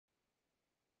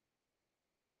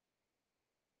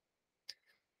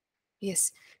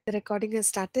Yes, the recording has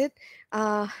started.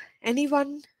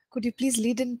 Anyone, could you please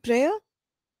lead in prayer?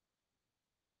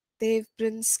 Dave,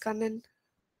 Prince, Kannan.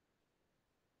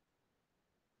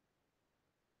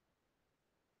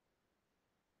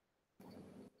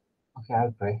 Okay,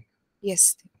 I'll pray.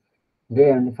 Yes.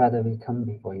 Dear Heavenly Father, we come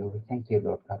before you. We thank you,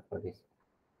 Lord God, for this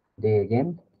day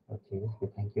again. Lord Jesus, we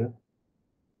thank you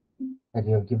that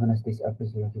you have given us this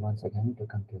opportunity once again to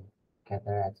come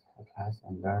together as a class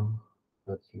and learn,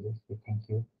 Lord Jesus. We thank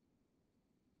you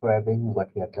for everything what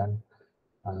you have done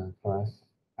for us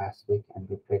last week, and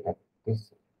we pray that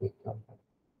this week, Lord,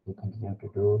 you continue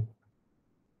to do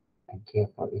and care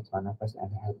for each one of us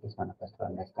and help each one of us to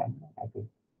understand every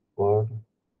word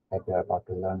that we are about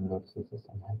to learn, Lord Jesus,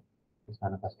 and help each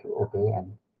one of us to obey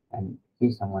and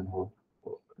be someone who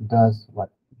does what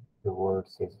the word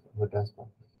says, who does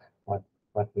what,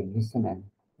 what we listen, and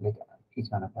let each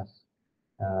one of us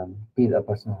be the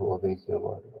person who obeys your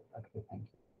word. Lord. We thank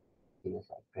you.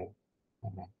 Jesus, I pray.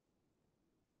 Amen.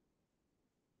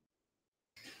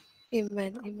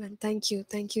 Amen. Amen. Thank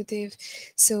you, Dave.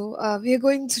 So we are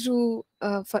going through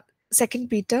Second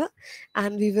Peter,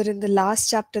 and we were in the last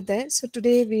chapter there. So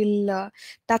today we'll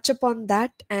touch upon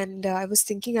that. And I was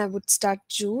thinking I would start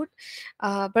Jude,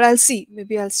 but I'll see.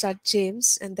 Maybe I'll start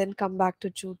James and then come back to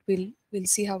Jude. We'll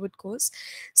see how it goes.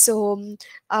 So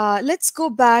let's go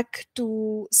back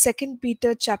to Second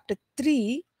Peter chapter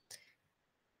 3.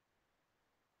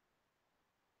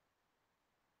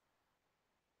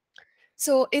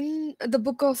 So in the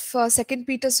book of Second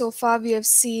Peter, so far we have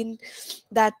seen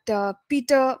that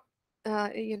Peter,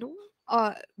 you know,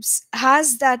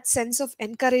 has that sense of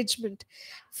encouragement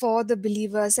for the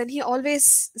believers, and he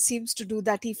always seems to do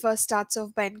that. He first starts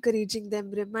off by encouraging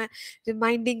them,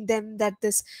 reminding them that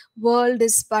this world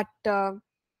is but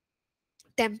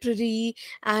temporary,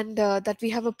 and that we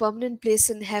have a permanent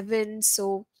place in heaven.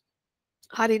 So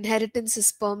our inheritance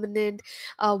is permanent.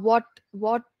 What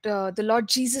the Lord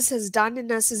Jesus has done in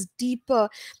us is deeper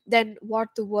than what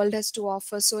the world has to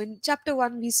offer. So in chapter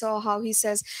 1 we saw how he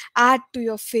says, add to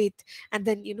your faith. And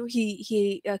then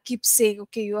he keeps saying,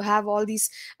 okay, you have all these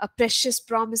precious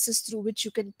promises through which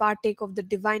you can partake of the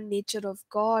divine nature of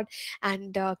God,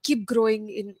 and keep growing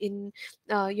in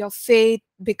your faith,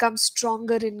 become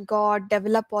stronger in God,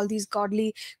 develop all these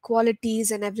godly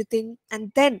qualities and everything.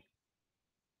 And then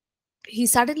he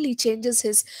suddenly changes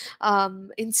his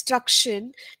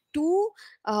instruction to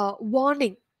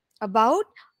warning about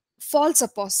false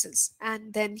apostles.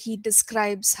 And then he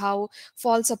describes how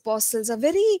false apostles are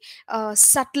very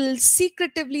subtle,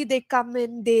 secretively they come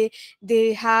in,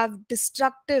 they have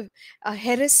destructive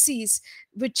heresies,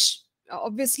 which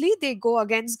obviously they go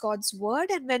against God's word,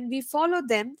 and when we follow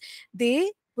them, they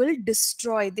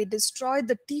destroy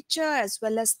the teacher as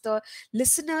well as the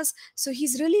listeners. So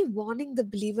he's really warning the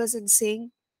believers and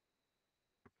saying,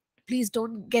 please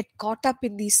don't get caught up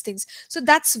in these things. So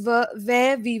that's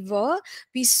where we were.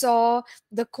 We saw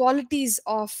the qualities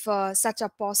of such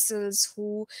apostles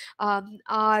who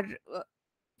are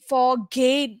for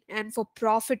gain and for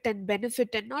profit and benefit,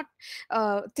 and not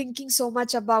thinking so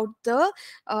much about the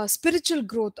spiritual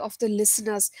growth of the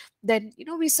listeners. Then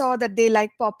we saw that they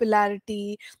like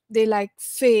popularity, they like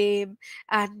fame,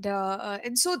 and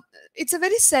so it's a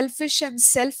very selfish and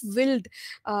self-willed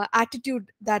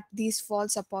attitude that these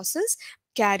false apostles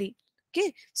carry.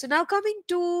 Okay, so now coming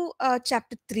to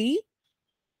chapter 3,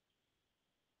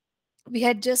 we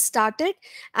had just started,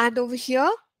 and over here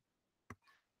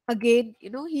again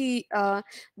he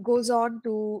goes on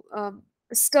to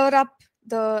stir up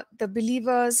the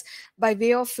believers by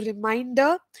way of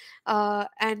reminder,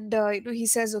 and he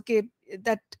says, okay,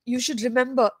 that you should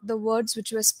remember the words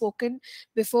which were spoken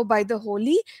before by the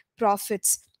holy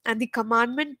prophets, and the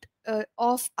commandment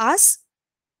of us,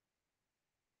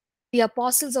 the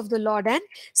apostles of the Lord and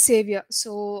Savior.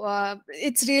 So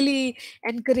it's really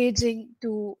encouraging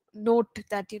to note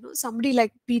that somebody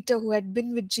like Peter, who had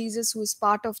been with Jesus, who is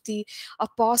part of the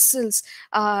apostles,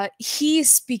 he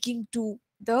is speaking to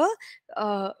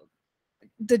uh,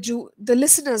 the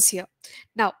listeners here.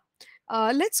 Now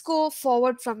let's go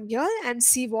forward from here and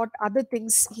see what other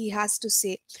things he has to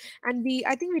say. And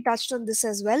I think we touched on this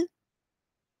as well.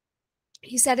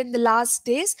 He said in the last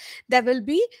days there will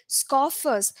be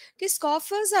scoffers. Okay,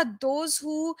 scoffers are those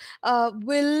who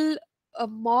will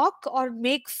mock or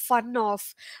make fun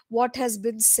of what has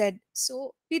been said.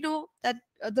 So we know that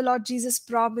the Lord Jesus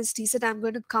promised. He said, I'm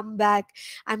going to come back,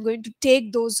 I'm going to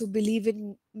take those who believe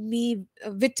in me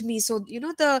with me. So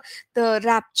the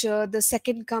rapture, the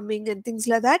second coming, and things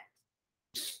like that.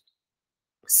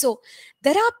 So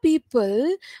there are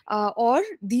people, or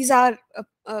these are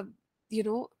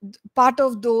part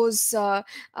of those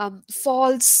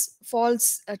false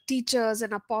teachers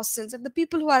and apostles, and the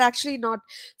people who are actually not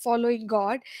following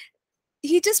God,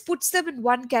 he just puts them in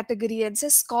one category and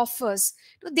says scoffers.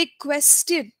 They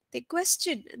question,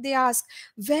 and they ask,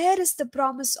 where is the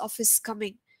promise of his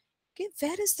coming? Okay,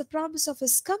 where is the promise of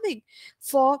his coming?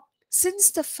 For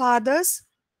since the fathers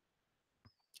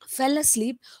fell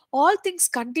asleep, all things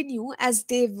continue as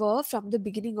they were from the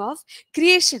beginning of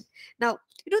creation. Now,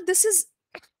 this is,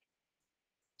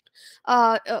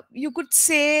 you could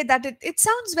say that it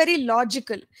sounds very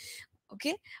logical,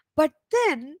 okay? But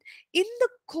then, in the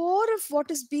core of what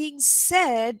is being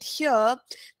said here,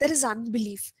 there is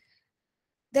unbelief.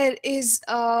 There is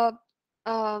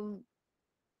um,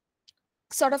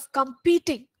 sort of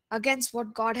competing against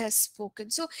what God has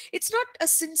spoken. So it's not a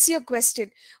sincere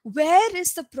question. Where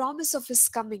is the promise of his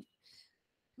coming?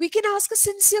 We can ask a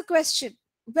sincere question.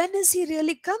 When is he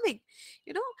really coming?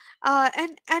 You know,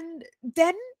 and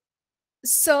then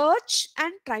search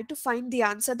and try to find the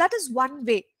answer. That is one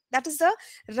way. That is the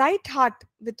right heart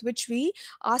with which we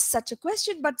ask such a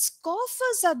question. But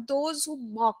scoffers are those who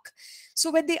mock. So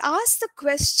when they ask the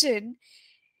question,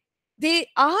 they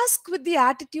ask with the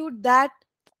attitude that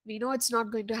we know it's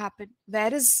not going to happen.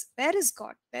 Where is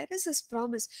God? Where is his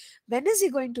promise? When is he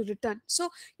going to return? So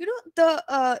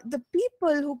the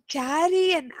people who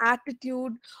carry an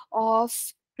attitude of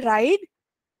pride,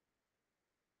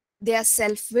 they are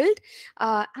self-willed,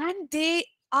 and they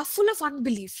are full of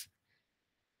unbelief.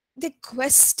 They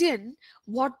question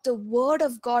what the word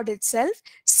of God itself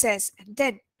says. And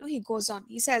then he goes on,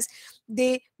 he says,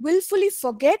 they willfully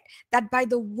forget that by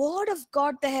the word of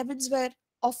God the heavens were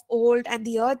of old, and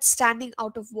the earth standing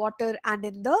out of water and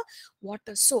in the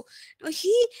water. So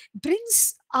he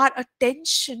brings our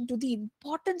attention to the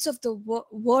importance of the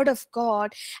word of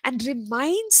God, and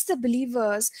reminds the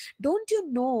believers, don't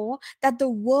you know that the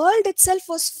world itself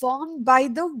was formed by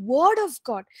the word of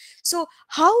God? So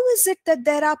how is it that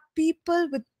there are people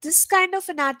with this kind of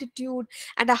an attitude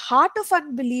and a heart of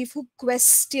unbelief who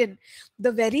question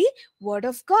the very word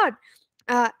of God?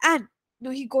 And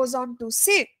he goes on to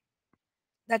say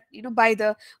that by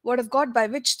the word of God, by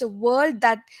which the world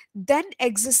that then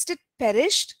existed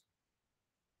perished,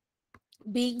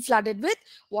 being flooded with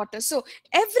water. So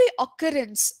every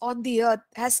occurrence on the earth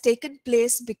has taken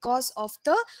place because of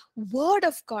the word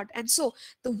of God. And so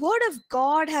the word of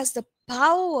God has the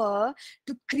power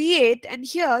to create. And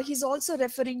here he's also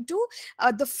referring to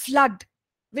the flood,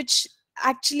 which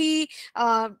actually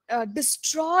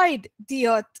destroyed the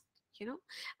earth.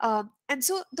 And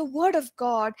so the word of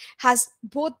God has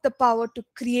both the power to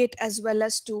create as well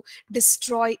as to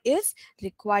destroy if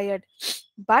required.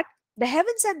 But the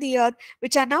heavens and the earth,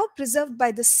 which are now preserved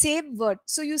by the same word.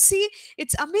 So you see,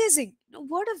 it's amazing.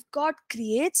 Word of God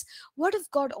creates, word of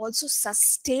God also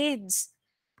sustains.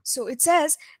 So it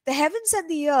says, the heavens and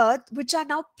the earth, which are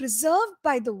now preserved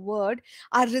by the word,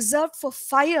 are reserved for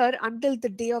fire until the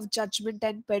day of judgment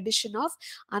and perdition of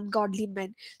ungodly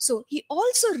men. So he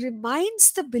also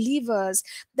reminds the believers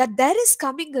that there is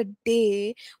coming a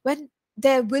day when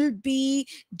there will be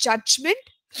judgment,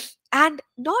 and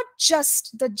not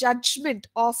just the judgment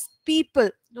of people,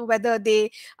 whether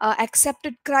they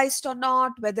accepted Christ or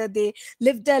not, whether they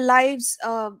lived their lives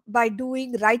by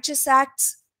doing righteous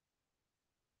acts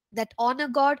that honor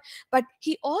God. But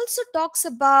he also talks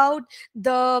about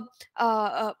the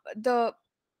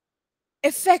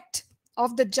effect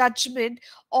of the judgment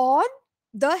on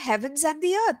the heavens and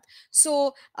the earth.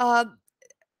 So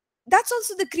that's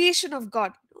also the creation of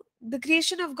God. The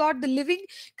creation of God, the living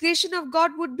creation of God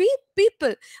would be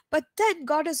people. But then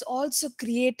God has also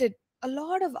created a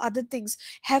lot of other things,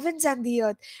 heavens and the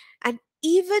earth, and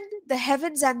even the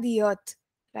heavens and the earth,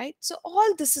 right? So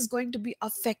all this is going to be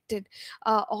affected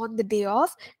on the day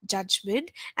of judgment.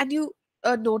 And you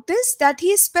notice that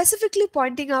he is specifically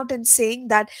pointing out and saying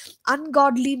that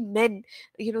ungodly men,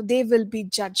 they will be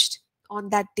judged on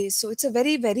that day. So it's a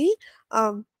very, very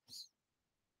um,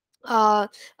 uh,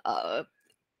 uh,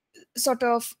 sort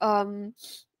of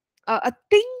a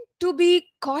thing to be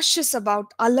cautious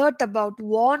about, alert about,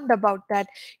 warned about, that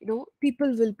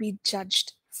people will be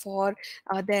judged for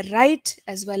their right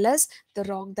as well as the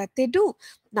wrong that they do.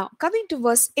 Now coming to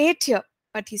verse 8 here,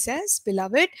 but he says,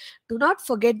 beloved, do not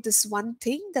forget this one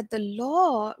thing, that the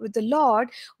law with the Lord,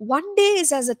 one day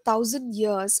is as 1,000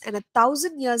 years, and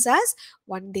 1,000 years as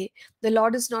one day. The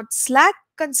Lord is not slack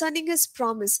concerning his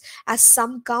promise, as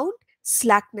some count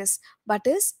slackness, but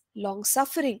is long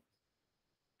suffering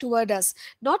toward us,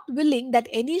 not willing that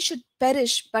any should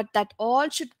perish, but that all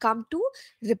should come to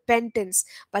repentance.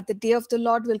 But the day of the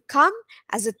Lord will come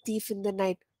as a thief in the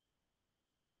night.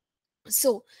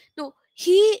 So, no,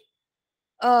 he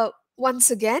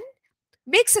once again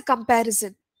makes a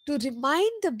comparison to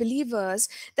remind the believers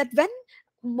that when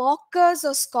mockers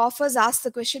or scoffers ask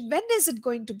the question, when is it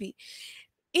going to be?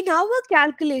 In our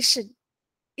calculation,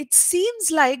 it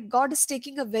seems like God is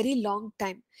taking a very long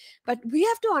time. But we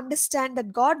have to understand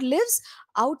that God lives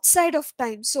outside of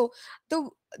time. So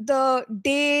the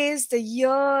days, the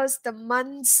years, the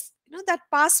months, that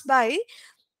pass by,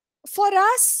 for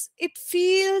us it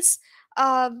feels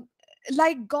um,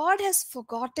 like God has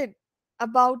forgotten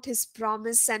about his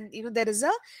promise, and there is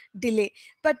a delay.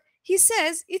 But he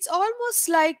says it's almost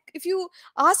like if you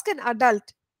ask an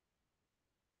adult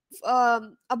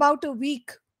about a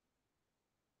week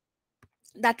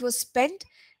that was spent,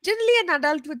 generally an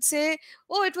adult would say,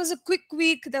 oh, it was a quick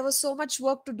week, there was so much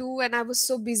work to do and I was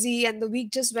so busy, and the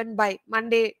week just went by,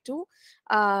 Monday to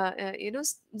uh, uh, you know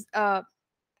s- uh,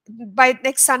 by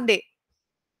next Sunday,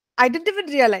 I didn't even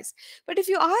realize. But if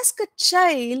you ask a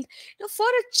child, for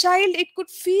a child, it could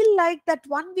feel like that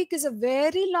 1 week is a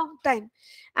very long time.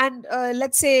 And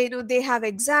let's say, they have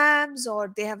exams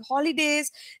or they have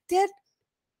holidays, they're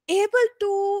able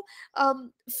to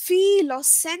feel or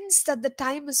sense that the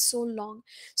time is so long.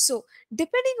 So,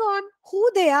 depending on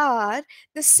who they are,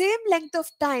 the same length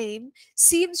of time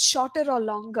seems shorter or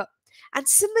longer. And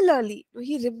similarly,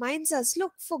 he reminds us,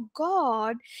 look, for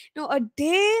God, a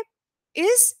day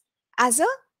is as a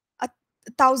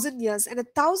 1,000 years, and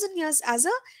 1,000 years as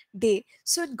a day.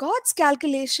 So, in God's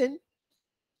calculation,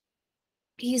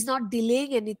 he is not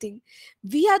delaying anything.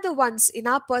 We are the ones in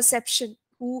our perception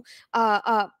who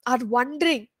are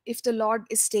wondering if the Lord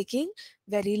is taking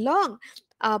very long.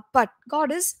 But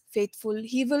God is faithful.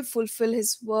 He will fulfill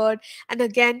his word. And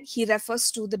again, he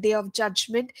refers to the day of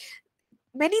judgment.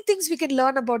 Many things we can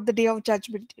learn about the day of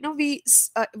judgment.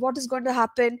 What is going to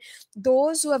happen?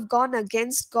 Those who have gone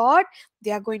against God,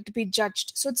 they are going to be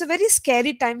judged. So it's a very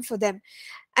scary time for them.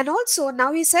 And also,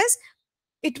 now he says,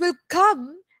 it will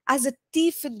come as a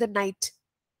thief in the night,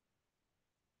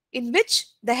 in which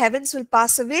the heavens will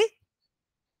pass away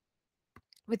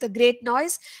with a great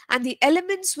noise, and the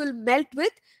elements will melt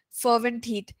with fervent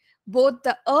heat. Both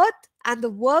the earth and the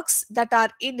works that are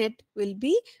in it will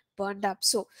be burned up.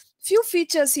 So, few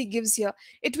features he gives here.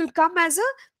 It will come as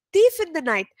a thief in the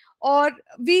night, or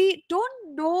we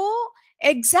don't know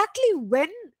exactly when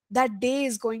that day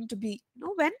is going to be,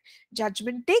 when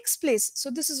judgment takes place. So,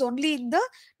 this is only in the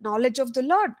knowledge of the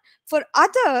Lord. For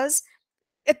others,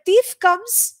 a thief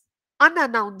comes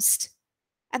unannounced,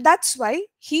 and that's why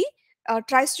he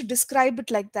tries to describe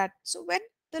it like that. So when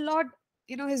the Lord,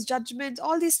 his judgments,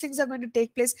 all these things are going to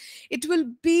take place, it will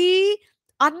be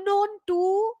unknown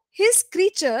to his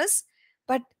creatures,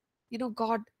 but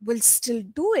God will still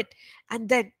do it. And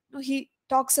then he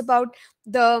talks about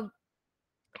the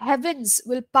heavens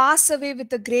will pass away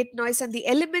with a great noise, and the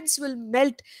elements will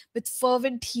melt with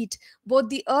fervent heat. Both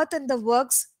the earth and the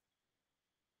works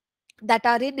that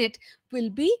are in it will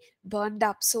be burned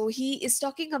up. So he is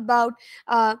talking about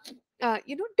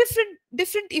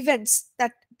different events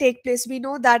that take place. We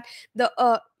know that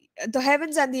the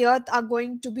heavens and the earth are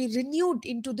going to be renewed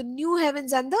into the new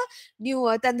heavens and the new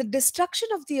earth, and the destruction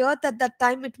of the earth at that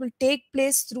time, it will take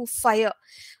place through fire.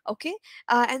 Okay.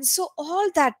 And so all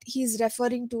that he's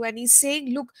referring to, and he's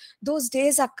saying, look, those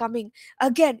days are coming.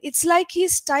 Again, it's like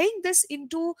he's tying this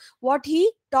into what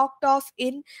he talked of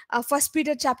in First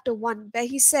Peter chapter 1, where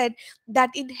he said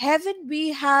that in heaven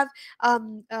we have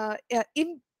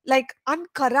like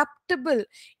uncorruptible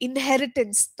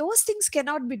inheritance. Those things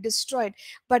cannot be destroyed,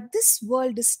 but this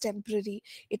world is temporary.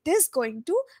 It is going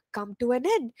to come to an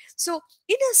end. So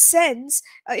in a sense,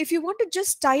 if you want to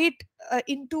just tie it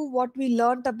into what we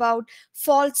learned about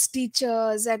false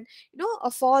teachers and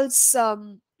false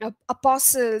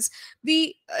apostles,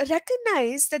 we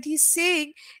recognize that he's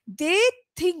saying they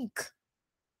think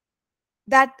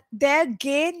that their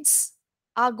gains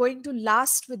are going to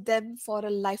last with them for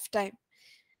a lifetime.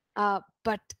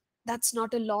 But that's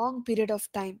not a long period of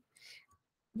time.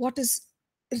 What is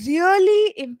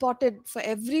really important for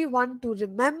everyone to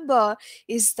remember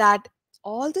is that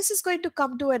all this is going to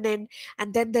come to an end,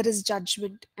 and then there is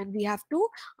judgment, and we have to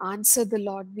answer the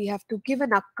Lord. We have to give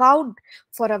an account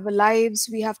for our lives.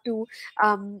 We have to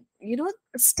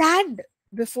stand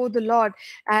before the Lord,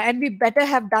 and we better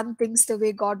have done things the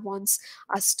way God wants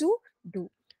us to do.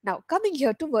 Now, coming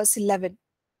here to verse 11.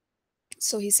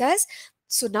 So he says,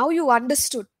 so now you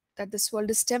understood that this world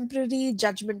is temporary,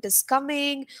 judgment is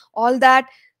coming, all that.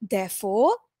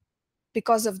 Therefore,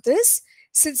 because of this,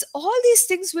 since all these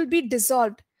things will be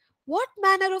dissolved, what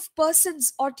manner of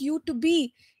persons ought you to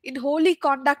be in holy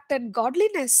conduct and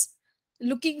godliness,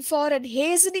 looking for and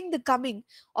hastening the coming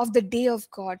of the day of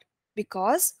God?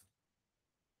 because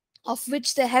of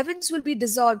which the heavens will be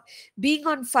dissolved, being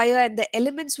on fire, and the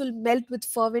elements will melt with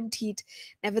fervent heat.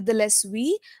 Nevertheless,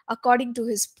 we, according to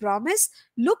his promise,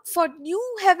 look for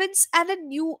new heavens and a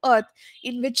new earth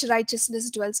in which righteousness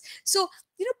dwells. So,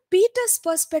 Peter's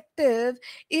perspective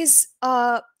is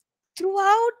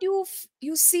throughout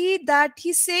you see that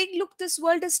he's saying, look, this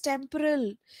world is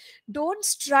temporal. Don't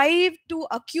strive to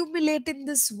accumulate in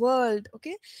this world.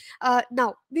 Okay.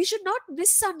 Now we should not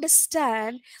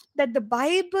misunderstand that the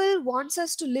Bible wants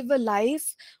us to live a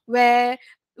life where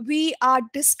we are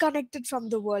disconnected from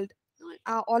the world.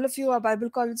 All of you are Bible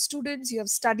college students. You have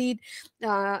studied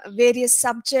various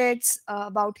subjects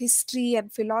about history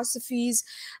and philosophies,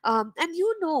 and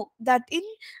you know that in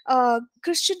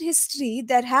Christian history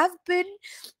there have been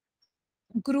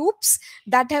groups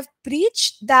that have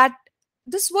preached that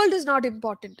this world is not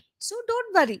important, so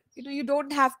don't worry, you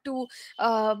don't have to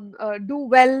do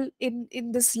well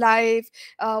in this life.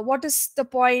 What is the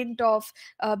point of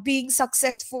being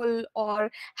successful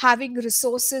or having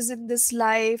resources in this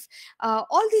life?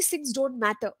 All these things don't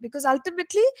matter, because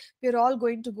ultimately we're all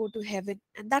going to go to heaven,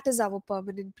 and that is our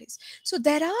permanent place. So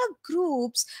there are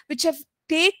groups which have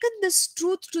taken this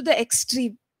truth to the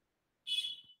extreme,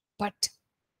 but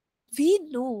we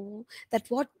know that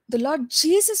what the Lord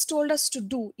Jesus told us to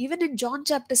do, even in John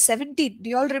chapter 17. Do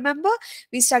you all remember?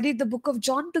 We studied the book of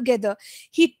John together.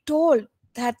 He told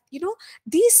that,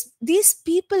 these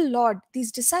people, Lord,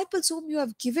 these disciples whom you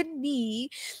have given me,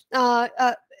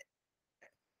 I'm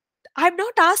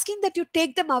not asking that you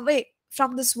take them away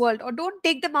from this world or don't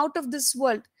take them out of this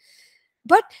world,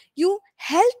 but you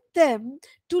help them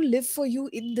to live for you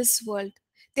in this world.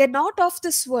 They're not of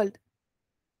this world,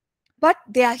 but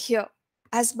they are here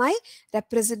as my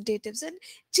representatives. And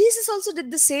Jesus also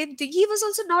did the same thing. He was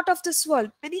also not of this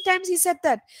world. Many times he said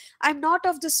that, I'm not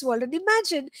of this world. And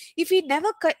imagine if he never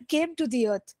came to the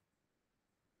earth,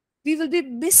 we will be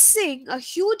missing a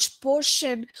huge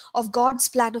portion of God's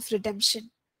plan of redemption.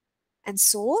 And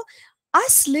so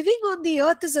us living on the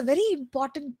earth is a very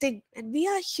important thing, and we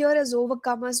are here as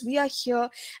overcomers. We are here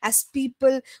as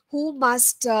people who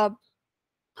must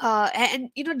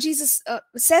and Jesus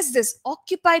says this,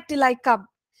 occupy till I come,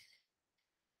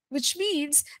 which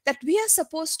means that we are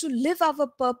supposed to live our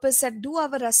purpose and do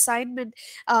our assignment,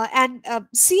 and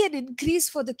see an increase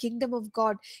for the kingdom of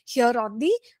God here on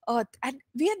the earth. And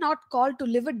we are not called to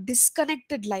live a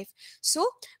disconnected life. So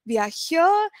we are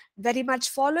here very much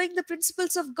following the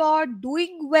principles of God,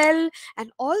 doing well,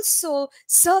 and also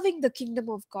serving the kingdom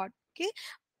of God. Okay,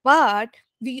 but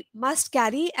we must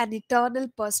carry an eternal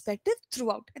perspective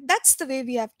throughout, and that's the way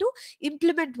we have to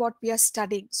implement what we are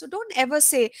studying. So don't ever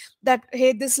say that,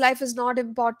 hey, this life is not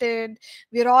important,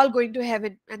 we're all going to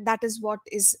heaven, and that is what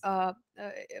is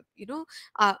you know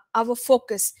our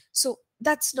focus. So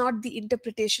that's not the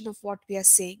interpretation of what we are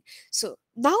saying. So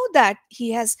now that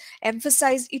he has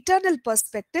emphasized eternal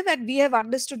perspective, and we have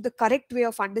understood the correct way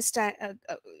of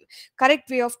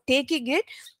correct way of taking it,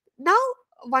 now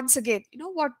once again,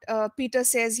 what Peter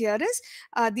says here is,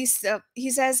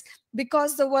 he says,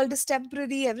 because the world is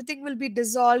temporary, everything will be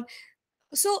dissolved.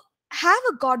 So have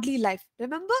a godly life.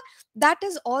 Remember, that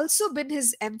has also been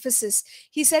his emphasis.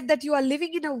 He said that you are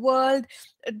living in a world,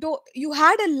 though you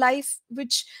had a life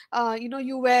which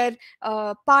you were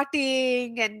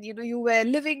partying, and you were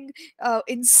living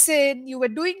in sin, you were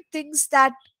doing things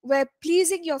that were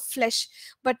pleasing your flesh.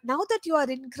 But now that you are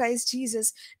in Christ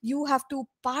Jesus, you have to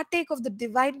partake of the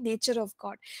divine nature of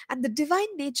God. And the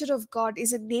divine nature of God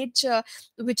is a nature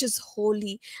which is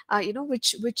holy,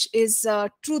 which is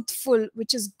truthful,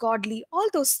 which is godly, all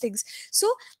those things.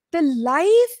 So the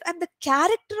life and the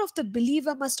character of the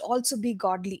believer must also be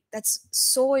godly. That's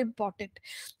so important.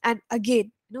 And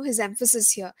again, his emphasis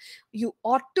here, you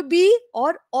ought to be,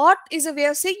 or ought is a way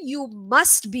of saying you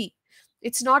must be.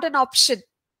 It's not an option.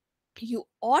 You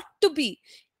ought to be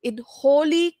in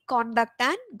holy conduct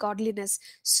and godliness.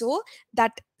 So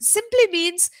that simply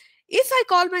means, if I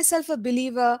call myself a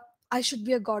believer, I should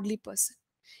be a godly person.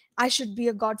 I should be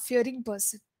a God fearing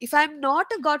person. If I'm not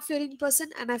a God fearing person,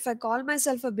 and if I call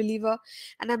myself a believer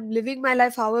and I'm living my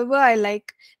life however I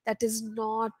like, that is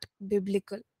not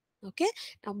biblical. Okay,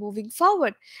 now moving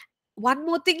forward, one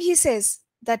more thing he says,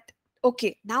 that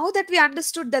okay, now that we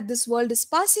understood that this world is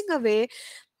passing away,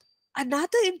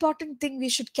 another important thing we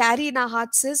should carry in our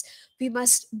hearts is, we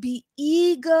must be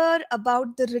eager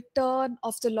about the return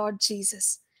of the Lord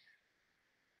Jesus.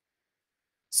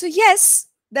 So yes,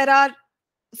 there are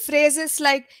phrases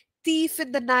like thief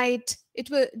in the night.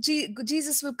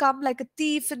 Jesus will come like a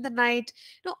thief in the night.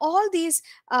 All these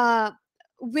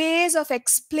ways of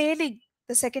explaining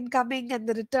the second coming and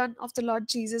the return of the Lord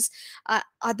Jesus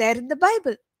are there in the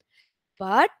Bible.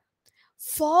 But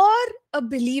for a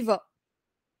believer,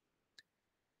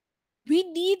 we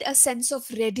need a sense of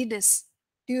readiness.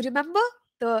 Do you remember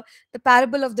the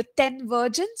parable of the 10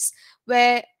 virgins,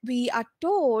 where we are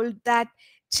told that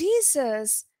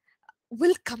Jesus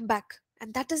will come back,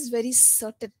 and that is very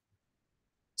certain.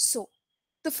 So,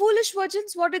 the foolish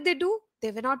virgins, what did they do?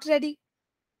 They were not ready.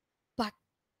 But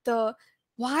the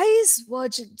wise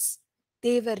virgins,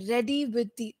 they were ready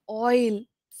with the oil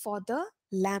for the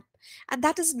lamp. And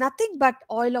that is nothing but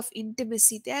oil of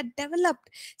intimacy. They had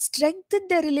developed, strengthened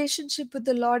their relationship with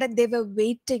the Lord, and they were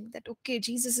waiting that, okay,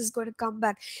 Jesus is going to come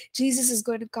back. Jesus is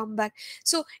going to come back.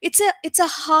 So it's a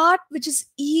heart which is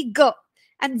eager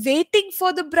and waiting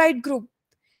for the bridegroom.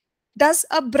 Does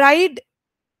a bride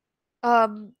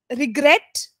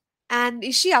regret, and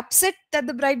is she upset that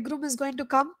the bridegroom is going to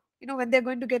come, when they're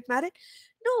going to get married?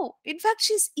 No, in fact,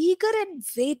 she's eager and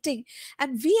waiting.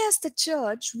 And we as the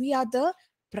church, we are the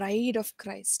bride of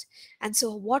Christ. And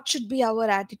so what should be our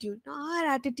attitude? Our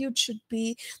attitude should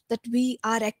be that we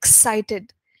are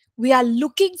excited, we are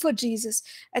looking for Jesus.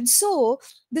 And so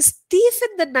this thief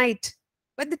in the night,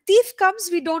 when the thief comes,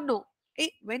 we don't know,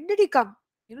 hey, when did he come?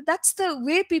 That's the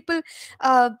way people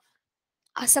uh,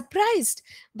 are surprised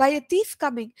by a thief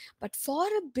coming. But for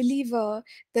a believer,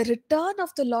 the return of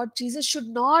the Lord Jesus should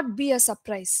not be a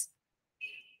surprise.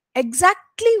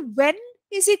 Exactly when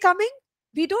is he coming?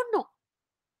 We don't know,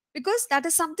 because that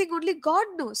is something only God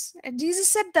knows. And Jesus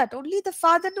said that only the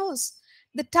Father knows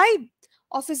the time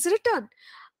of his return.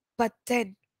 But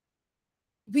then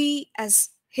we as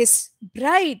his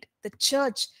bride, the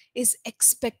church, is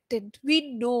expectant.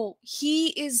 We know he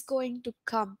is going to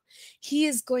come. He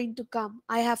is going to come.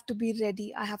 I have to be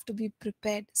ready. I have to be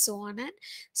prepared, so on and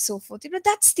so forth.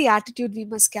 That's the attitude we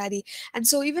must carry. And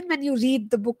so even when you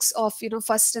read the books of,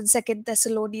 First and Second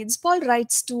Thessalonians, Paul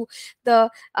writes to the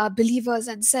believers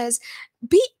and says,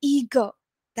 be eager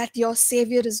that your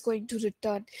Savior is going to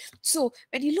return. So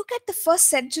when you look at the first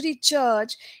century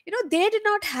church, they did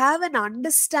not have an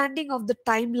understanding of the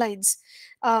timelines.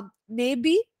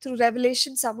 Maybe through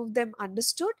revelation some of them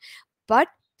understood, but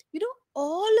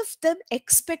all of them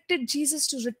expected Jesus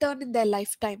to return in their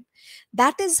lifetime.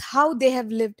 That is how they have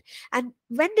lived. And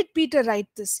when did Peter write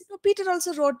this? Peter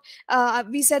also wrote,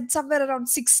 we said somewhere around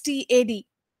 60 AD.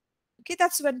 Okay,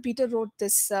 that's when Peter wrote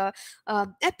this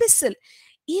epistle.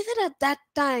 Even at that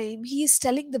time, he is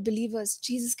telling the believers,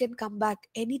 Jesus can come back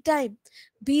anytime.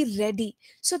 Be ready.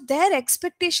 So their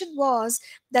expectation was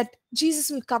that Jesus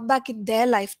will come back in their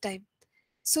lifetime.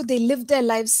 So they live their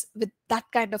lives with that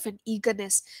kind of an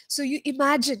eagerness. So you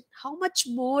imagine how much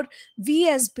more we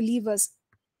as believers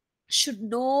should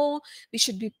know, we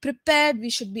should be prepared, we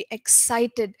should be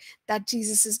excited that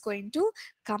Jesus is going to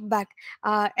come back.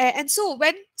 And so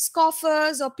when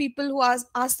scoffers or people who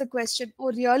ask the question,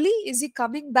 oh really, is he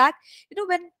coming back?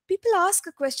 When people ask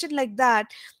a question like that,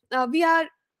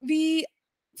 we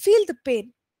feel the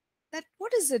pain, that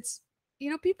what is it?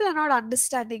 People are not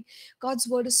understanding. God's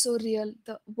word is so real.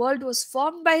 The world was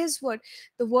formed by his word.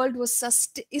 The world is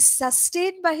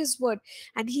sustained by his word,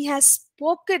 and he has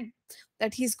spoken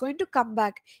that he's going to come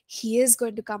back. He is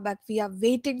going to come back. We are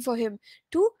waiting for him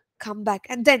to come back.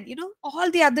 And then all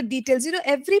the other details,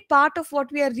 every part of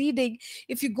what we are reading,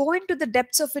 if you go into the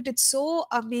depths of it, it's so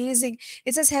amazing.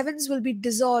 It says heavens will be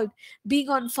dissolved, being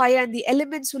on fire, and the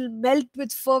elements will melt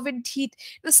with fervent heat.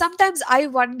 Sometimes I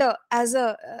wonder, as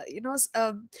a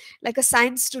like a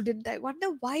science student, I wonder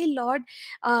why, Lord,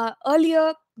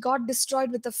 earlier God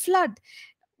destroyed with a flood.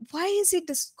 Why is he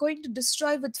going to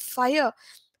destroy with fire?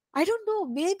 I don't know.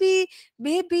 Maybe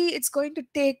it's going to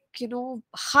take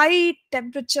high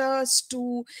temperatures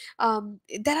to.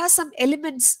 There are some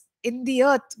elements in the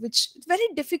earth which it's very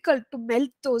difficult to melt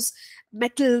those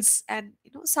metals and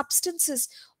substances.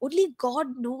 Only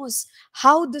God knows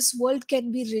how this world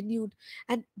can be renewed,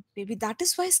 and maybe that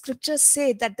is why scriptures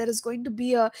say that there is going to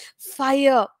be a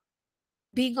fire,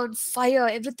 being on fire,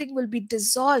 everything will be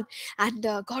dissolved, and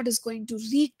God is going to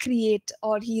recreate,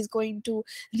 or he is going to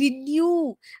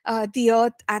renew the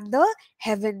earth and the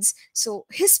heavens. So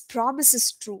his promise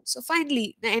is true. So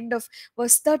finally, the end of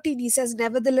verse 13, he says,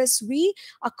 nevertheless, we,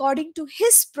 according to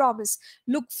his promise,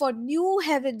 look for new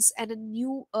heavens and a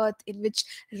new earth in which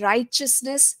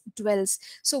righteousness dwells.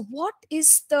 So what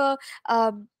is the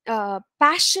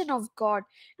passion of God?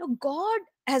 God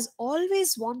has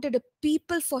always wanted a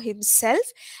people for himself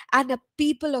and a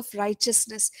people of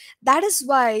righteousness. That is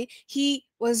why he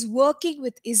was working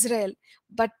with Israel.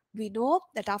 But we know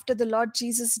that after the Lord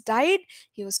Jesus died,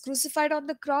 he was crucified on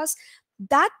the cross.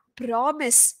 That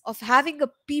promise of having a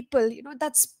people,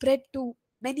 that spread to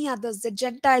many others, the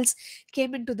Gentiles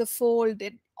came into the fold,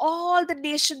 and all the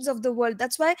nations of the world.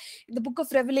 That's why in the book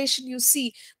of Revelation you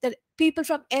see that people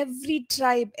from every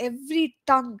tribe, every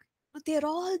tongue, they're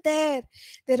all there.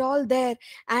 They're all there,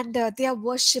 and they are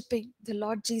worshiping the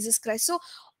Lord Jesus Christ. So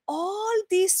all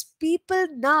these people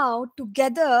now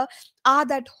together are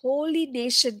that holy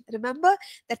nation. Remember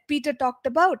that Peter talked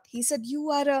about? He said, you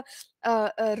are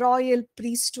a royal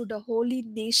priesthood, a holy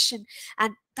nation.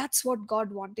 And that's what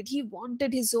God wanted. He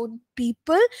wanted his own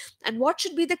people. And what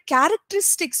should be the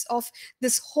characteristics of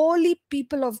this holy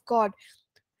people of God?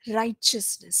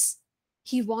 Righteousness.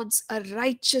 He wants a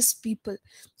righteous people.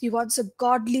 He wants a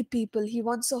godly people. He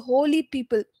wants a holy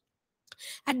people.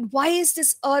 And why is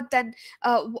this earth, and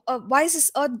why is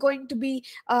this earth going to be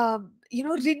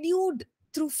renewed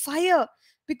through fire?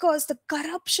 Because the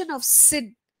corruption of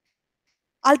sin,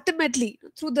 ultimately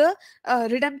through the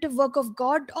redemptive work of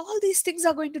God, all these things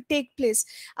are going to take place.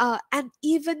 And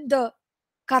even the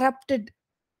corrupted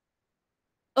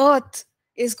earth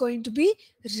is going to be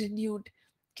renewed.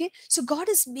 Okay, so God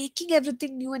is making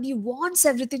everything new, and he wants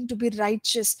everything to be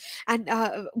righteous, and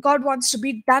God wants to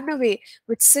be done away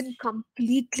with sin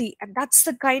completely. And that's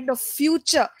the kind of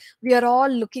future we are all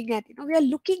looking at. We are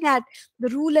looking at the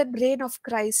rule and reign of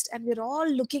Christ, and we're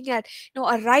all looking at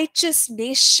a righteous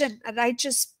nation, a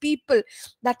righteous people.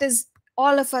 That is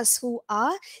all of us who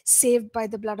are saved by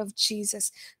the blood of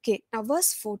Jesus. Okay, now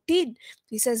verse 14,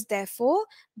 he says, therefore,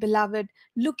 beloved,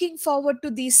 looking forward to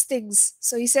these things.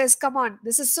 So he says, come on,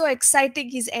 this is so exciting.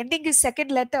 He's ending his second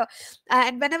letter.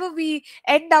 And whenever we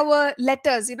end our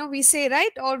letters, we say,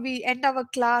 right, or we end our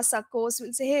class, our course,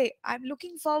 we'll say, hey, I'm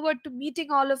looking forward to meeting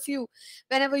all of you.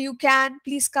 Whenever you can,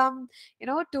 please come,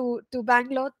 to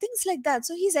Bangalore, things like that.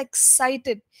 So he's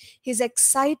excited. He's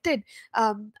excited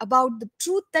about the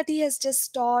truth that he has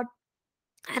just taught,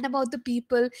 and about the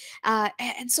people.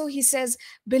 And so he says,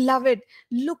 beloved,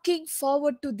 looking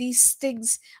forward to these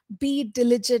things, be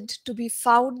diligent to be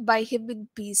found by him in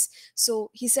peace.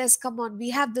 So he says, come on, we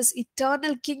have this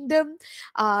eternal kingdom.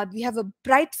 We have a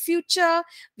bright future.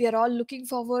 We are all looking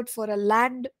forward for a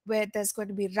land where there's going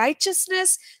to be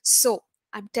righteousness. So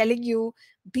I'm telling you,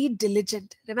 be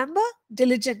diligent. Remember,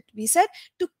 diligent, we said,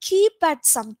 to keep at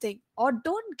something, or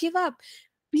don't give up.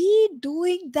 Be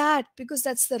doing that, because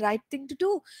that's the right thing to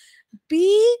do.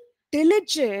 Be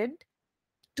diligent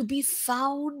to be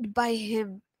found by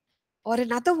him. Or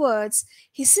in other words,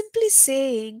 he's simply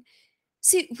saying,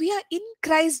 see, we are in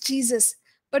Christ Jesus.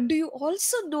 But do you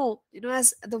also know,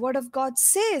 as the word of God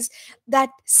says,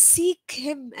 that seek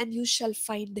him and you shall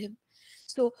find him.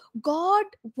 So God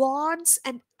wants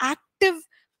an active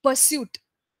pursuit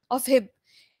of him.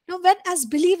 When as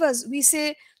believers we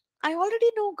say, I already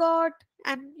know God,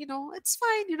 and it's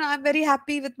fine, I'm very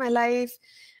happy with my life,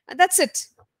 and that's it.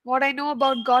 What I know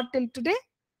about God till today,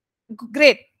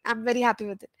 great, I'm very happy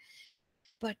with it.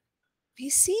 But we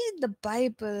see in the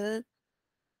Bible,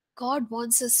 God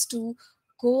wants us to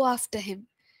go after him.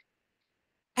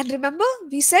 And remember,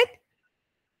 we said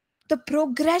the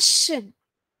progression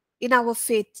in our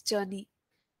faith journey.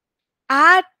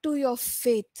 Add to your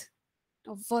faith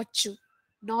of virtue,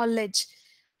 knowledge.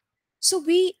 So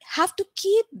we have to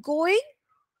keep going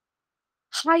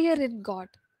higher in God.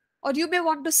 Or you may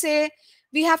want to say,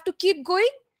 we have to keep going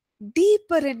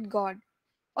deeper in God.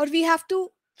 Or we have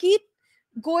to keep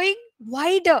going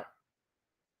wider.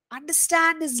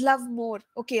 Understand his love more.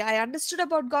 Okay, I understood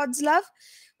about God's love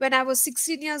when I was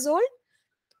 16 years old.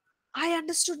 I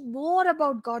understood more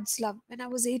about God's love when I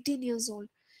was 18 years old.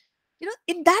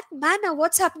 In that manner,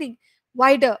 what's happening?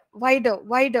 Wider, wider,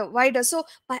 wider, wider. So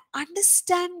my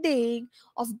understanding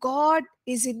of God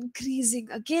is increasing.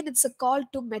 Again, it's a call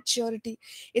to maturity.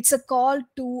 It's a call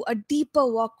to a deeper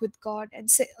walk with God.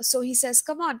 And so he says,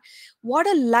 come on, what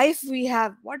a life we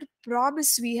have, what a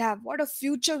promise we have, what a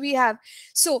future we have.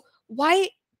 So why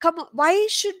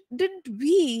shouldn't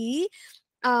we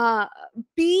uh,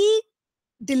 be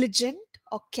diligent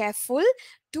or careful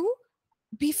to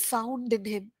be found in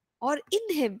him, or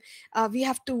in him? We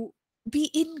have to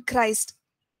be in Christ,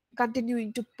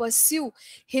 continuing to pursue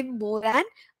him more and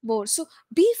more. So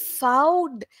be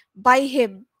found by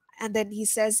him. And then he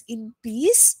says, in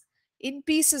peace. In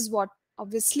peace is what?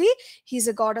 Obviously, he's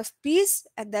a God of peace,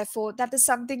 and therefore that is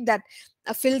something that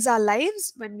fills our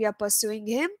lives when we are pursuing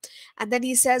him. And then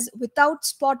he says, without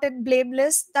spot and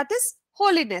blameless, that is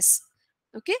holiness,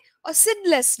 okay, or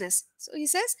sinlessness. So he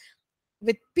says,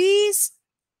 with peace,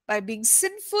 by being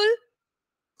sinful,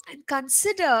 and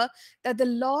consider that the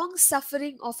long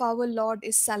suffering of our Lord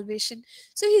is salvation.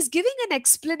 So he's giving an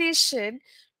explanation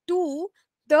to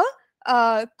the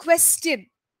question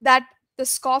that the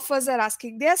scoffers are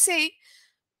asking. They are saying,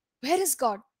 Where is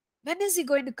God? When is he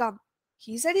going to come?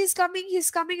 He said he's coming,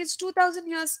 he's coming. It's 2000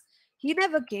 years. He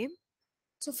never came.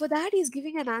 So for that, he's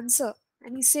giving an answer.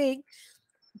 And he's saying,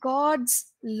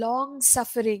 God's long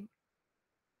suffering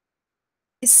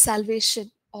is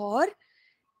salvation. Or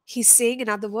he's saying, in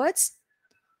other words,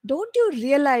 don't you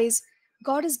realize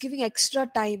God is giving extra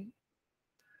time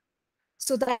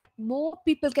so that more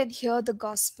people can hear the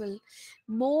gospel,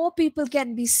 more people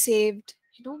can be saved,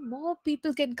 more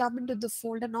people can come into the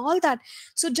fold and all that.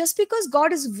 So just because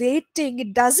God is waiting,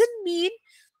 it doesn't mean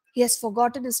he has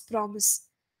forgotten his promise.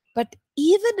 But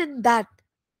even in that,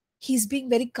 he's being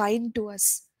very kind to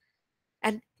us.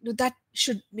 And that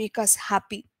should make us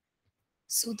happy.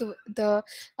 So the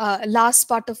last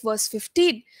part of verse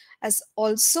 15, as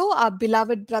also our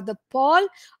beloved brother Paul,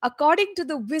 according to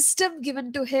the wisdom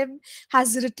given to him,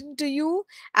 has written to you,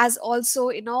 as also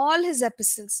in all his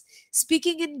epistles,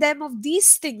 speaking in them of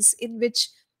these things, in which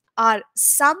are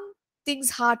some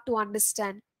things hard to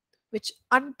understand, which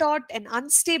untaught and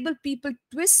unstable people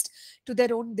twist to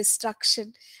their own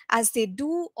destruction, as they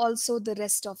do also the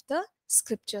rest of the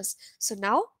scriptures. So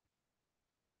now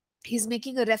he's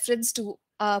making a reference to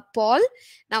Paul.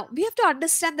 Now we have to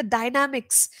understand the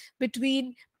dynamics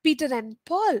between Peter and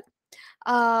Paul.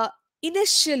 Uh,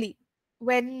 Initially,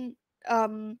 when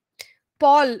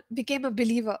Paul became a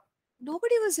believer,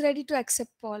 nobody was ready to accept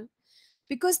Paul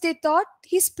because they thought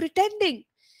he's pretending.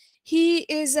 He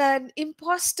is an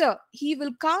imposter. He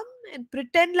will come and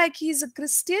pretend like he's a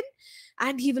Christian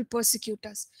and he will persecute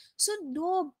us. So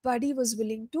nobody was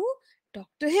willing to talk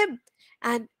to him.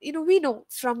 And we know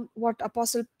from what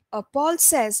Apostle Paul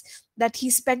says that he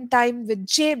spent time with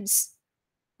James.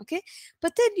 Okay,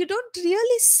 but then you don't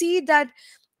really see that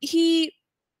he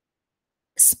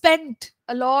spent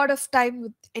a lot of time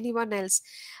with anyone else.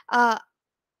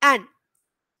 And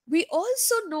we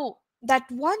also know that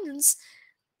once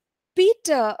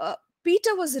Peter,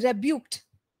 Peter was rebuked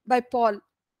by Paul,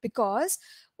 because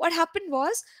what happened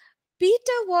was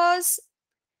Peter was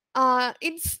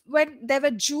when there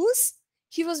were Jews,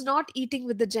 he was not eating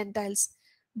with the Gentiles,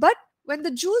 but when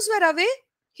the Jews were away,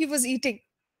 he was eating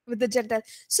with the Gentiles.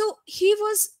 So he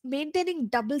was maintaining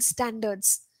double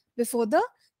standards before the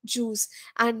Jews,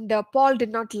 and Paul did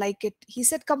not like it. He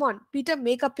said, "Come on, Peter,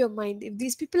 make up your mind. If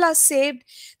these people are saved,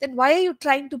 then why are you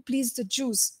trying to please the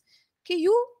Jews? Okay,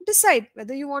 you decide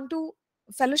whether you want to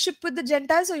fellowship with the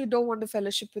Gentiles or you don't want to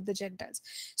fellowship with the Gentiles."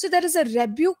 So there is a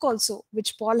rebuke also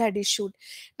which Paul had issued.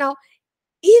 Now,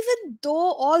 even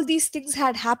though all these things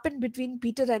had happened between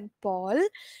Peter and Paul,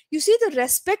 you see the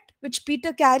respect which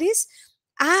Peter carries,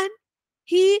 and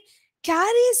he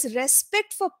carries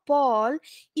respect for Paul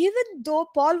even though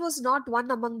Paul was not one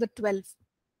among the 12.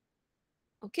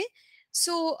 Okay,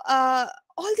 so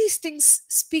all these things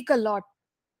speak a lot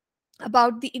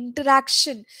about the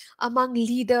interaction among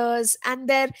leaders and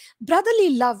their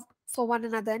brotherly love for one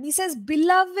another. And he says,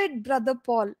 "Beloved brother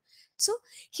Paul." So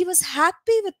he was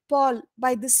happy with Paul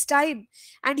by this time,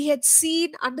 and he had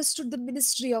seen, understood the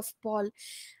ministry of Paul.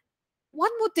 One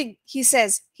more thing he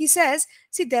says,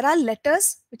 see, there are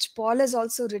letters which Paul has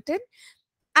also written.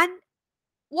 And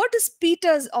what is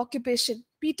Peter's occupation?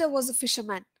 Peter was a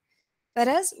fisherman.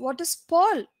 Whereas what is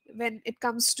Paul when it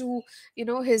comes to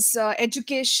his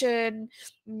education,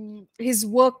 his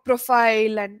work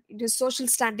profile, and his social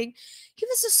standing? He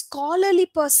was a scholarly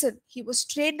person. He was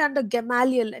trained under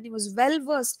Gamaliel, and he was well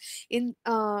versed in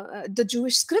the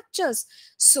Jewish scriptures.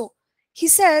 So he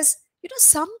says,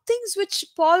 some things which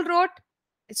Paul wrote,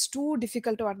 it's too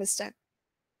difficult to understand.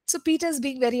 So Peter's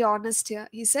being very honest here.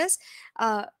 He says,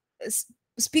 uh,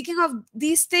 speaking of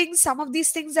these things, some of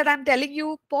these things that I'm telling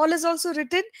you, Paul has also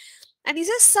written. And he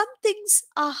says some things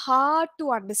are hard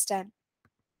to understand.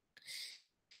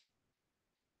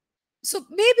 So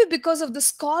maybe because of the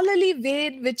scholarly way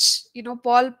in which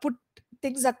Paul put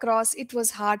things across, it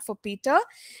was hard for Peter.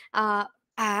 Uh,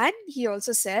 and he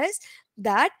also says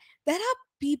that there are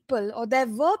people, or there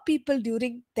were people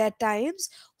during their times,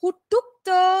 who took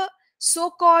the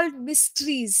so-called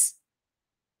mysteries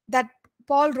that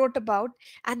Paul wrote about,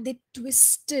 and they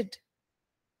twisted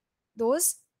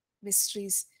those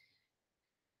mysteries.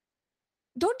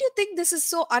 Don't you think this is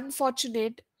so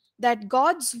unfortunate that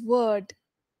God's word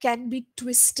can be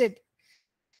twisted?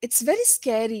 It's very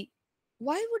scary.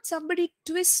 Why would somebody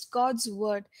twist God's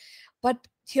word? But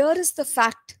here is the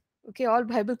fact, okay, all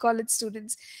Bible college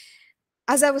students.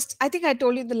 I think I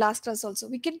told you in the last class also,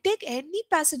 we can take any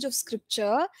passage of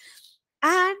scripture,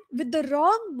 and with the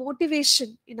wrong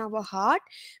motivation in our heart,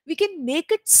 we can make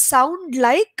it sound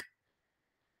like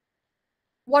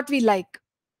what we like.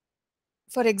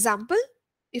 For example,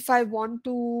 if I want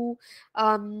to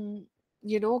um,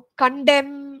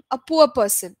 condemn a poor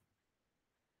person.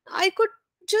 I could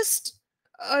just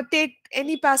take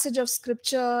any passage of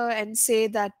scripture and say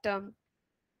that,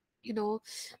 you know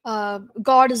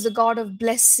God is the God of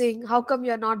blessing. How come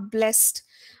you're not blessed?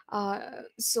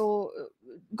 So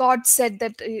God said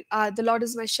that, the Lord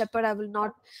is my shepherd, I will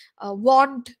not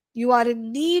want. You are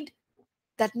in need,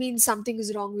 that means something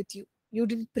is wrong with you. You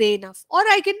didn't pray enough. Or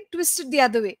I can twist it the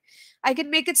other way. I can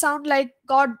make it sound like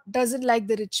God doesn't like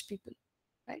the rich people,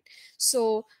 right?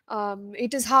 So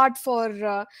it is hard for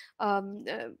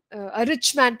a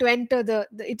rich man to enter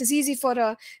it is easy for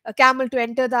a camel to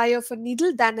enter the eye of a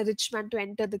needle than a rich man to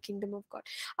enter the kingdom of God.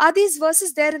 Are these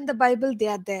verses there in the Bible? They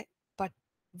are there. But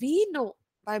we know,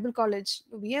 Bible College,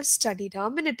 we have studied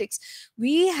hermeneutics.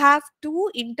 We have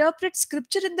to interpret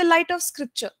scripture in the light of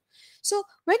scripture. So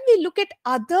when we look at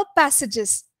other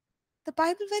passages, the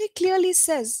Bible very clearly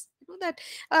says, that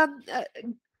um, uh,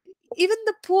 even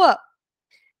the poor,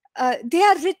 they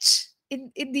are rich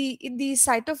in the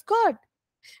sight of God.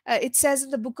 It says in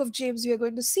the book of James, we are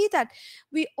going to see that.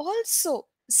 We also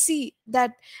see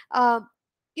that,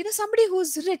 somebody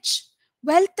who's rich,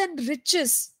 wealth and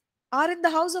riches are in the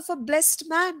house of a blessed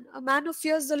man, a man who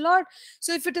fears the Lord.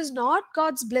 So if it is not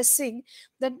God's blessing,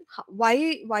 then why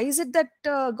is it that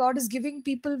God is giving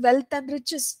people wealth and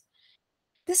riches?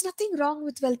 There's nothing wrong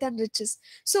with wealth and riches.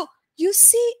 So you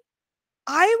see,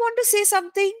 I want to say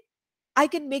something, I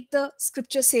can make the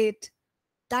scripture say it.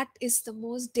 That is the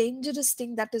most dangerous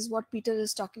thing. That is what Peter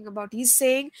is talking about. He's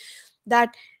saying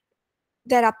that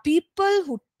there are people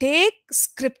who take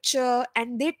scripture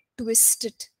and they twist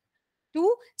it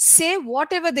to say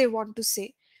whatever they want to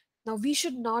say. Now, we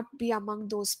should not be among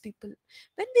those people.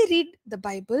 When we read the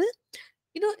Bible,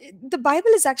 the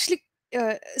Bible is actually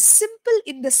simple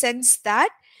in the sense that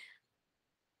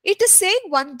it is saying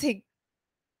one thing.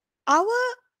 Our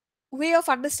way of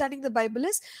understanding the Bible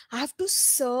is, I have to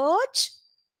search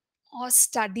or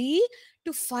study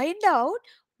to find out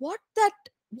what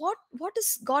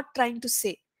is God trying to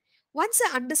say. Once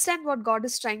I understand what God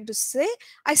is trying to say,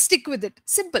 I stick with it.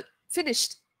 Simple,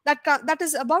 finished. That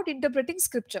is about interpreting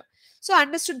scripture. So I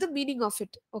understood the meaning of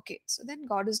it. Okay, so then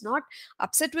God is not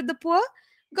upset with the poor.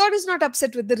 God is not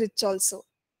upset with the rich also.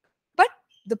 But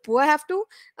the poor have to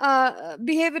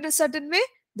behave in a certain way,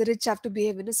 the rich have to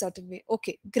behave in a certain way.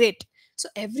 Okay, great. So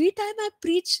every time I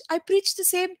preach the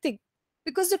same thing,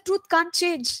 because the truth can't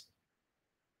change.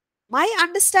 My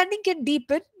understanding can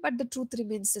deepen, but the truth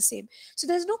remains the same. So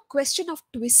there's no question of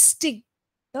twisting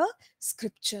the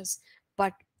scriptures.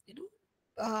 But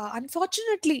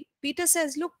unfortunately, Peter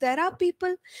says, look, there are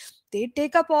people, they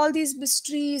take up all these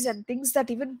mysteries and things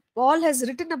that even Paul has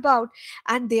written about,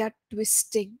 and they are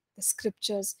twisting the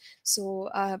scriptures. So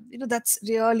that's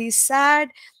really sad.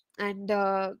 And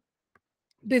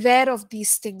beware of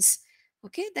these things.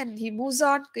 Okay, then he moves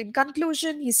on. In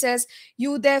conclusion, he says,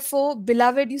 you therefore,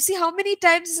 beloved. You see how many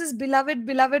times he says beloved,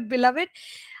 beloved, beloved.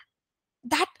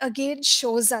 That again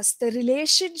shows us the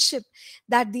relationship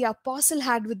that the apostle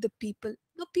had with the people.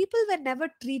 No, people were never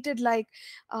treated like,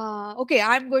 okay,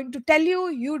 I'm going to tell you,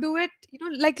 you do it,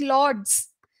 like lords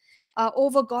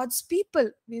over God's people.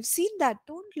 We've seen that.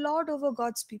 Don't lord over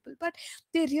God's people. But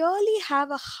they really have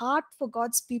a heart for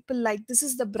God's people, like this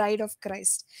is the bride of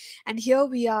Christ. And here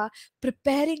we are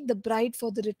preparing the bride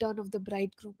for the return of the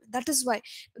bridegroom. That is why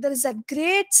there is that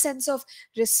great sense of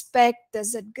respect.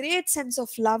 There's a great sense of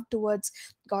love towards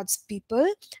God's people.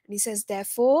 And he says,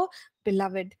 therefore,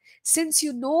 beloved, since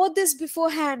you know this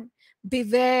beforehand,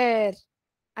 beware.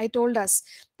 I told us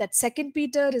that Second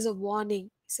Peter is a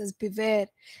warning. He says, beware,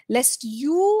 lest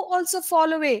you also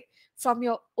fall away from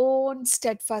your own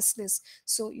steadfastness.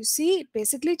 So you see, it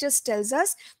basically just tells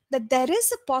us that there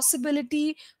is a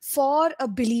possibility for a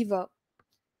believer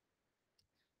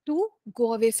to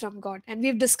go away from God. And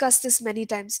we've discussed this many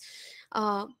times.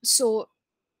 So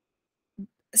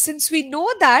since we know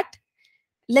that,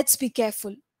 let's be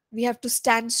careful. We have to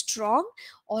stand strong,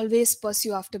 always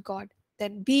pursue after God.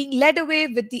 Then being led away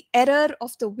with the error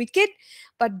of the wicked,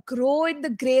 but grow in the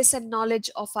grace and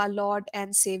knowledge of our Lord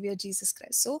and Savior Jesus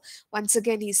Christ. So once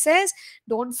again, he says,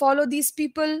 don't follow these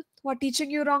people who are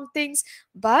teaching you wrong things,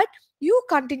 but you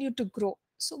continue to grow.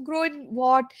 So grow in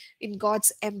what? In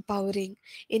God's empowering,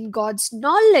 in God's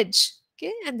knowledge.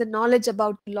 Okay, and the knowledge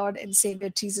about the Lord and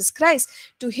Savior Jesus Christ.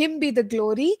 To him be the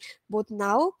glory both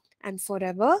now and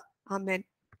forever. Amen.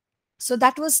 So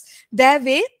that was their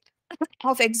way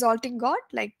of exalting God,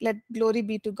 like let glory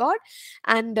be to God.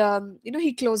 And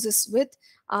he closes with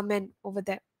Amen over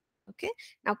there. Okay,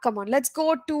 now come on, let's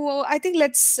go to, I think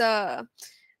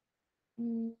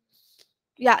mm,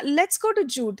 Yeah, let's go to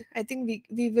Jude. I think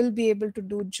we will be able to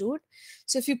do Jude.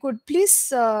 So if you could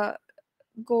please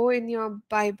go in your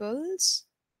Bibles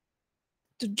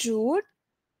to Jude.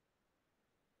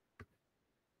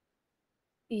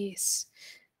 Yes.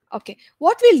 Okay.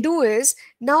 What we'll do is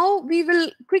now we will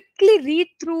quickly read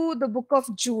through the book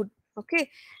of Jude. Okay.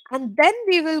 And then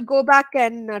we will go back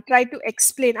and try to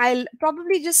explain. I'll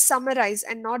probably just summarize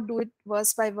and not do it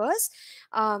verse by verse.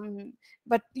 Um,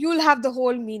 but you'll have the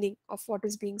whole meaning of what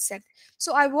is being said.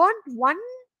 So I want one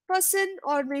person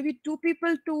or maybe two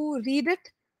people to read it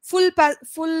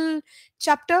full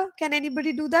chapter. Can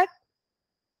anybody do that?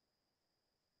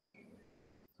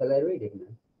 Shall I read it now?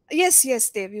 Yes, yes,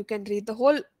 Dave. You can read the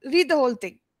whole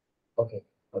thing. Okay,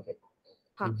 okay.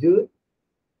 Huh. Jude,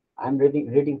 I'm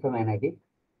reading from NIV.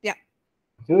 Yeah.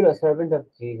 Jude, a servant of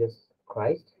Jesus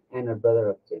Christ and a brother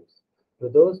of James, to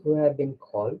those who have been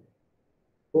called,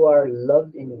 who are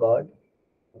loved in God,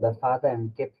 the Father,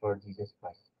 and kept for Jesus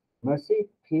Christ. Mercy,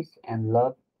 peace, and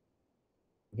love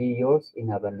be yours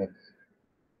in abundance.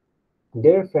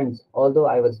 Dear friends, although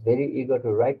I was very eager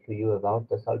to write to you about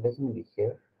the salvation we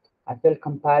share, I felt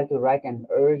compelled to write and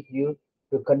urge you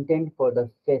to contend for the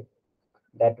faith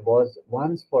that was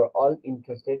once for all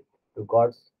entrusted to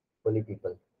God's holy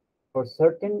people. For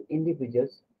certain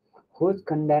individuals whose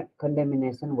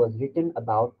condemnation was written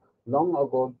about long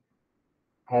ago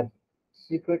have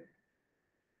secret,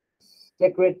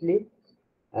 secretly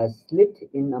slipped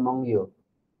in among you.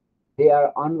 They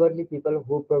are ungodly people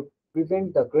who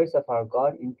present the grace of our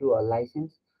God into a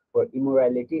license for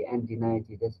immorality and deny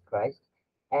Jesus Christ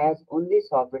as only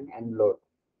sovereign and Lord.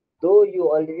 Though you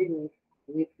already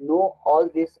know all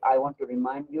this, I want to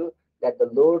remind you that the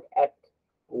Lord at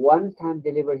one time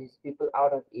delivered his people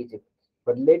out of Egypt,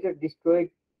 but later destroyed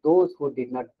those who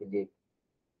did not believe,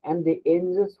 and the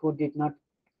angels who did not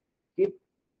keep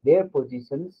their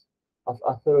positions of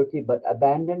authority but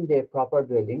abandoned their proper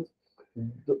dwellings.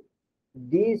 Th-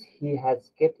 These he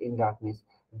has kept in darkness,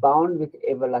 bound with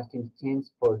everlasting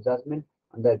chains for judgment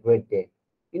on the great day.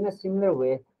 In a similar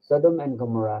way, Sodom and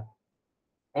Gomorrah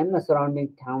and the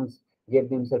surrounding towns gave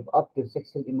themselves up to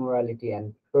sexual immorality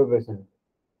and perversion.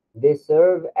 They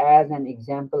serve as an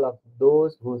example of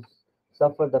those who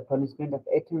suffer the punishment of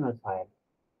eternal fire.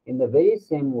 In the very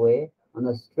same way, on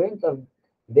the strength of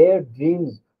their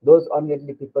dreams, those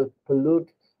ungodly people pollute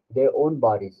their own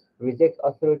bodies, reject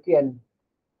authority, and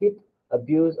heap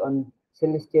abuse on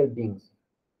celestial beings.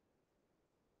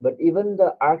 But even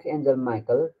the archangel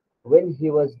Michael, when he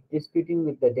was disputing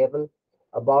with the devil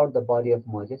about the body of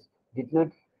Moses, did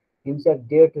not himself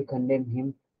dare to condemn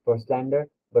him for slander,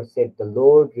 but said, "The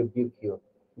Lord rebuke you."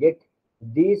 Yet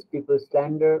these people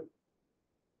slander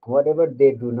whatever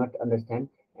they do not understand,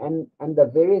 and the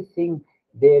very thing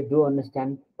they do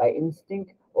understand by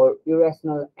instinct or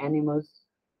irrational animals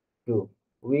do.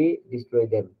 We destroy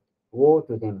them. Woe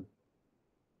to them.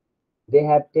 They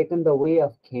have taken the way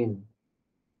of Cain.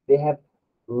 They have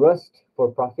rushed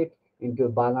for profit into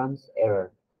Balaam's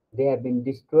error. They have been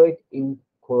destroyed in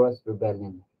Korah's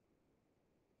rebellion.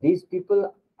 These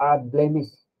people are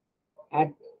blemished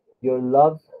at your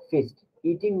love feast,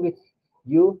 eating with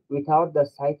you without the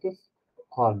slightest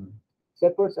harm.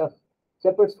 Shepherds of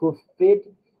shepherds who feed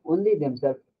only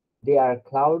themselves, they are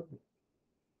cloud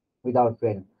without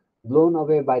rain, blown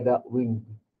away by the wind,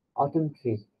 autumn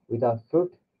trees without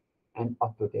fruit and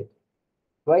uprooted.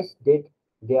 Twice dead,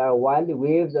 they are wild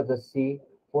waves of the sea,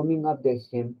 foaming up their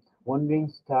shame, wandering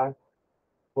star,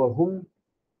 for whom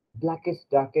darkest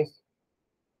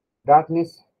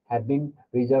darkness had been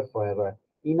reserved forever.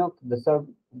 Enoch,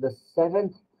 the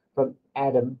seventh from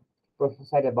Adam,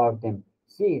 prophesied about them.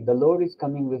 See, the Lord is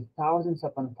coming with thousands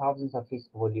upon thousands of his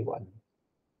holy ones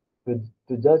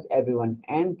to judge everyone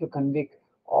and to convict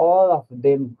all of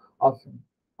them of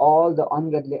all the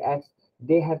ungodly acts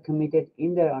they have committed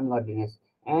in their ungodliness,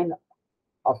 and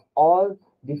of all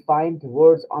defiant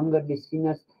words ungodly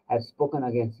sinners have spoken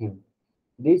against him.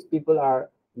 These people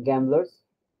are gamblers,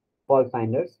 fault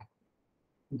finders.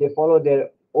 They follow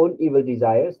their own evil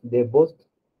desires. They boast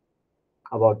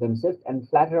about themselves and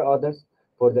flatter others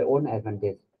for their own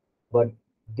advantage. But,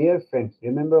 dear friends,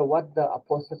 remember what the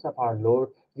apostles of our Lord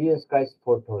Jesus Christ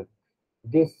foretold.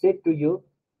 They said to you,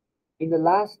 in the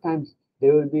last times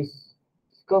there will be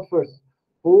scoffers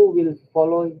who will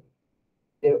follow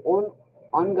their own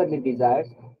ungodly desires.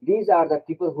 These are the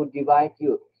people who divide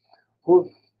you, who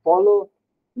follow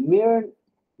mere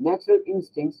natural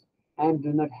instincts and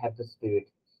do not have the Spirit.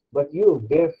 But you,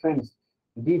 dear friends,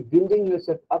 be building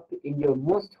yourself up in your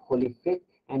most holy faith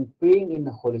and praying in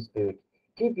the Holy Spirit.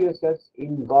 Keep yourselves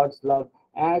in God's love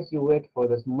as you wait for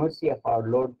the mercy of our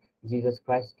Lord Jesus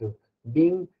Christ to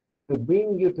being to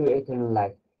bring you to eternal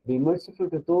life. Be merciful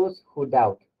to those who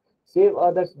doubt. Save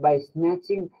others by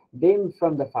snatching them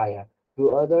from the fire.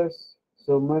 To others,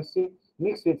 show mercy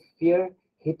mixed with fear,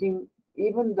 hitting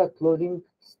even the clothing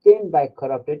stained by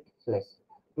corrupted flesh.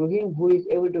 To him who is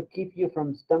able to keep you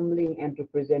from stumbling and to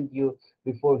present you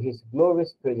before his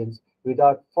glorious presence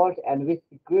without fault and with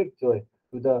great joy,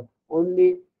 to the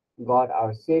only God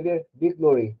our Savior, be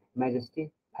glory,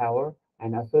 majesty, power,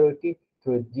 and authority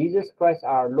through Jesus Christ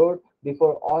our Lord,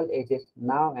 before all ages,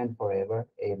 now and forever.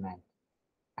 Amen.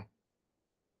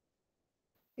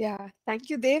 Yeah,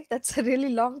 thank you, Dave. That's a really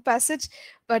long passage,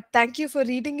 but thank you for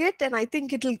reading it. And I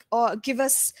think it'll give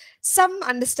us some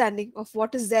understanding of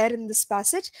what is there in this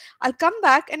passage. I'll come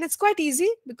back, and it's quite easy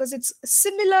because it's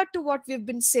similar to what we've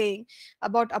been saying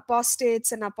about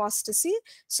apostates and apostasy.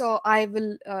 So I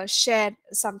will share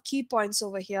some key points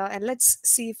over here, and let's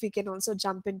see if we can also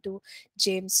jump into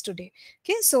James today.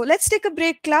 Okay, so let's take a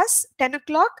break, class. 10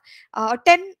 o'clock, or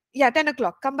 10, yeah, 10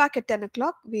 o'clock. Come back at 10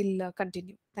 o'clock. We'll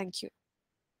continue. Thank you.